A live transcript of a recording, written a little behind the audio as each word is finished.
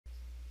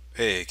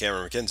Hey,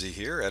 Cameron McKenzie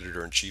here,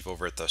 editor-in-chief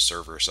over at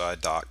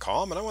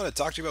theserverside.com, and I want to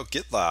talk to you about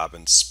GitLab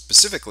and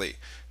specifically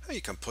how you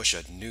can push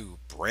a new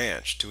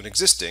branch to an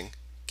existing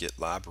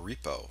GitLab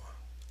repo.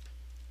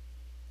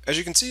 As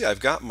you can see, I've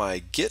got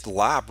my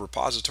GitLab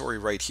repository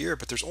right here,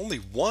 but there's only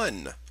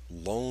one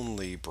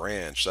lonely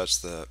branch. That's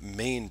the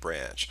main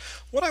branch.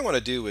 What I want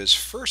to do is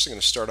first I'm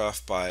going to start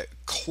off by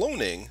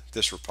cloning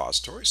this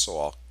repository. So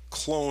I'll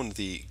clone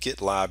the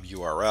GitLab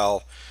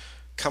URL,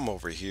 come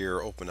over here,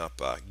 open up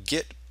a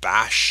git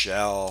bash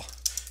shell,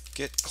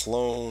 git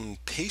clone,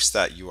 paste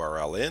that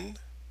URL in,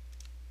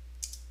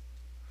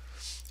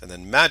 and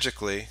then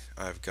magically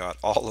I've got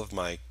all of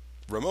my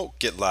remote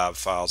GitLab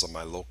files on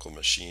my local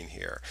machine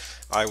here.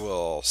 I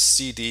will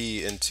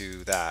cd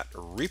into that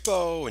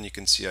repo, and you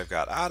can see I've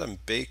got Adam,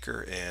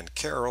 Baker, and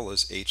Carol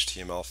as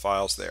HTML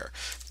files there.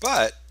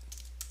 But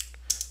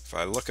if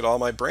I look at all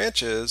my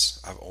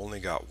branches, I've only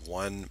got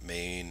one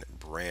main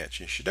branch.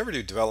 You should never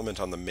do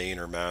development on the main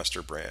or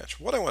master branch.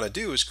 What I want to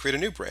do is create a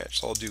new branch.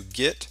 So I'll do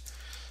git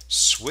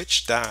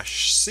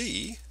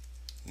switch-c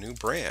new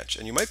branch.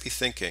 And you might be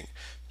thinking,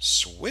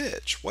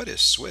 switch? What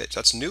is switch?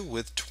 That's new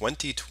with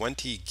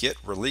 2020 git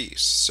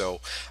release. So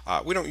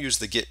we don't use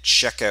the git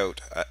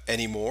checkout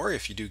anymore.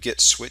 If you do git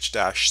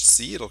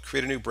switch-c, it'll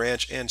create a new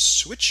branch and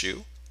switch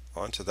you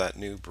onto that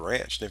new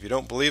branch. And if you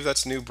don't believe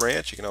that's a new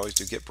branch, you can always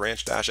do git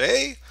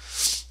branch-a,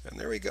 and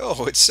there we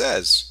go. It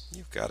says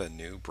you've got a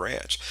new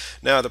branch.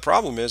 Now the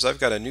problem is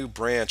I've got a new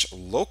branch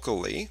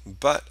locally,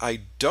 but I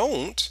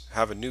don't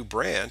have a new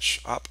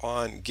branch up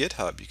on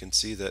GitHub. You can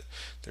see that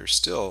there's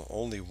still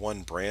only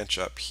one branch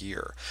up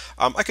here.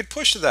 I could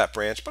push to that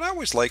branch, but I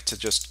always like to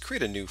just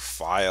create a new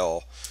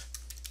file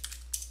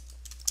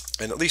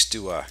and at least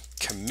do a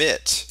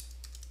commit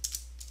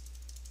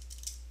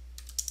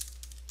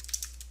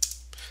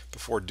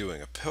before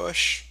doing a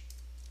push.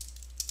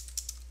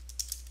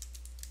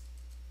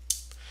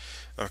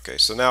 Okay,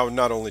 so now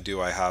not only do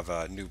I have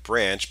a new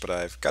branch, but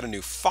I've got a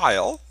new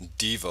file,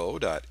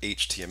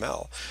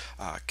 devo.html,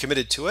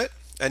 committed to it.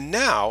 And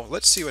now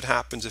let's see what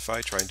happens if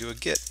I try and do a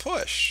git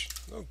push.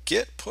 So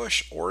git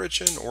push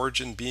origin,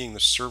 origin being the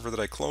server that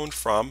I cloned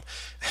from,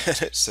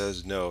 and it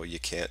says no, you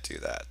can't do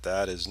that.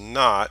 That is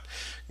not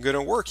going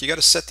to work. You got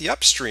to set the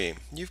upstream.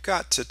 You've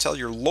got to tell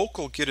your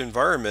local Git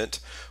environment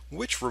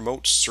which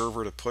remote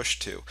server to push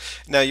to.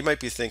 Now you might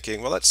be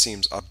thinking, well, that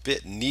seems a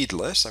bit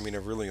needless. I mean,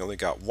 I've really only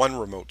got one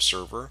remote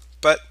server,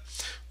 but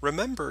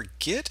remember,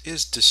 Git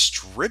is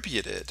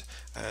distributed,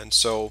 and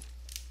so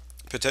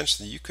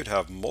potentially you could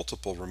have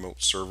multiple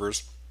remote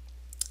servers.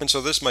 And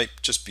so this might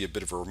just be a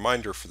bit of a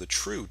reminder for the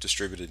true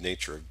distributed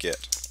nature of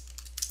Git.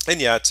 And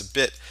yeah, it's a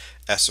bit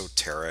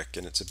esoteric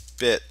and it's a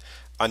bit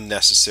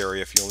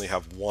unnecessary if you only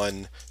have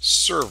one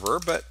server,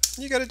 but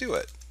you got to do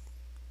it.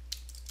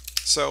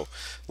 So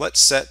let's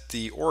set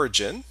the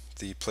origin,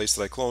 the place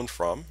that I cloned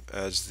from,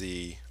 as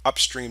the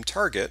upstream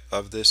target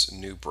of this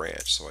new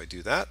branch. So I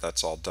do that.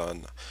 That's all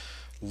done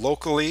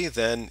locally.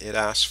 Then it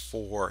asks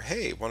for,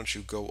 hey, why don't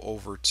you go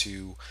over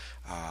to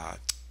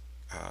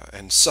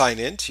and sign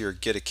in to your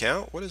Git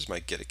account. What is my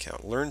Git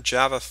account? Learn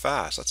Java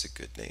Fast. That's a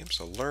good name.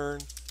 So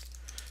learn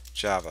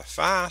Java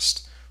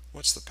Fast.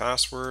 What's the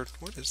password?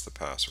 What is the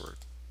password?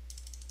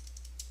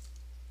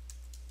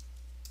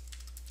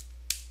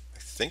 I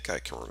think I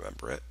can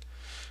remember it.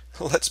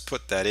 Let's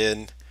put that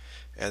in,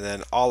 and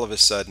then all of a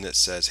sudden it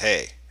says,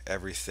 hey,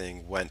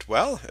 everything went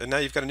well, and now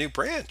you've got a new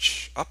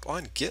branch up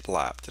on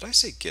GitLab. Did I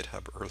say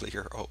GitHub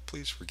earlier? Oh,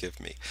 please forgive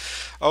me.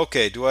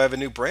 Okay, do I have a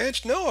new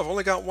branch? No, I've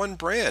only got one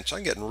branch.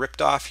 I'm getting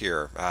ripped off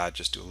here.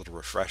 Just do a little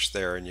refresh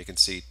there, and you can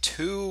see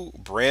two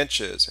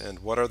branches. And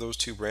what are those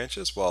two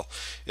branches? Well,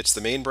 it's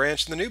the main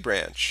branch and the new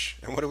branch.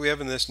 And what do we have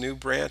in this new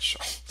branch?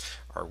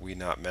 Are we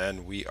not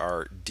men? We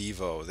are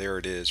Devo. There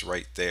it is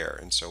right there.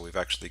 And so we've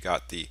actually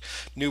got the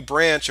new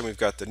branch, and we've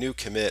got the new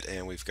commit,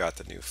 and we've got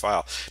the new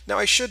file. Now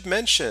I should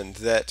mention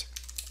that,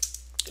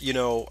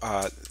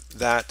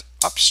 that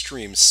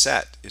upstream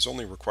set is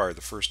only required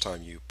the first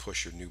time you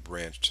push your new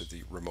branch to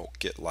the remote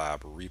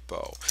GitLab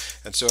repo.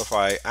 And so if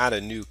I add a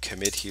new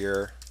commit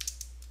here,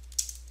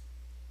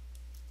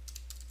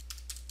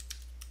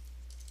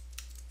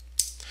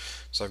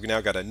 so I've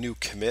now got a new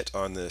commit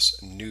on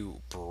this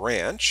new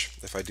branch.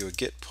 If I do a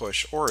git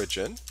push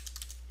origin,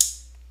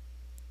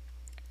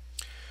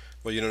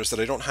 well, you notice that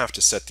I don't have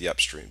to set the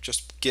upstream.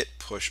 Just git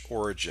push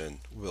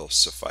origin will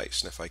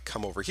suffice. And if I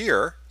come over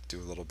here, do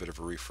a little bit of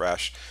a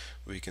refresh,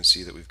 we can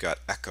see that we've got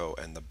Echo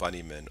and the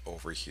Bunnyman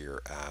over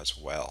here as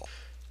well.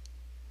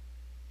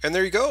 And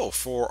there you go.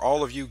 For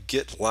all of you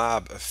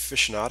GitLab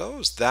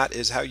aficionados, that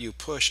is how you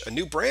push a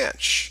new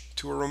branch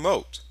to a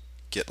remote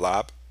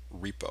GitLab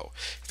repo.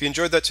 If you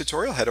enjoyed that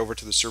tutorial, head over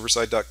to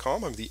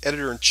theserverside.com. I'm the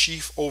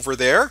editor-in-chief over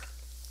there.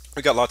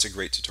 We've got lots of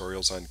great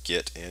tutorials on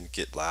Git and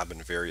GitLab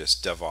and various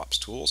DevOps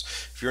tools.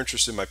 If you're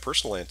interested in my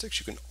personal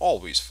antics, you can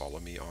always follow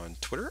me on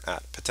Twitter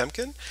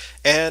 @Potemkin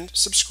and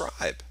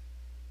subscribe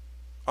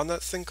on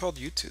that thing called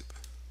YouTube.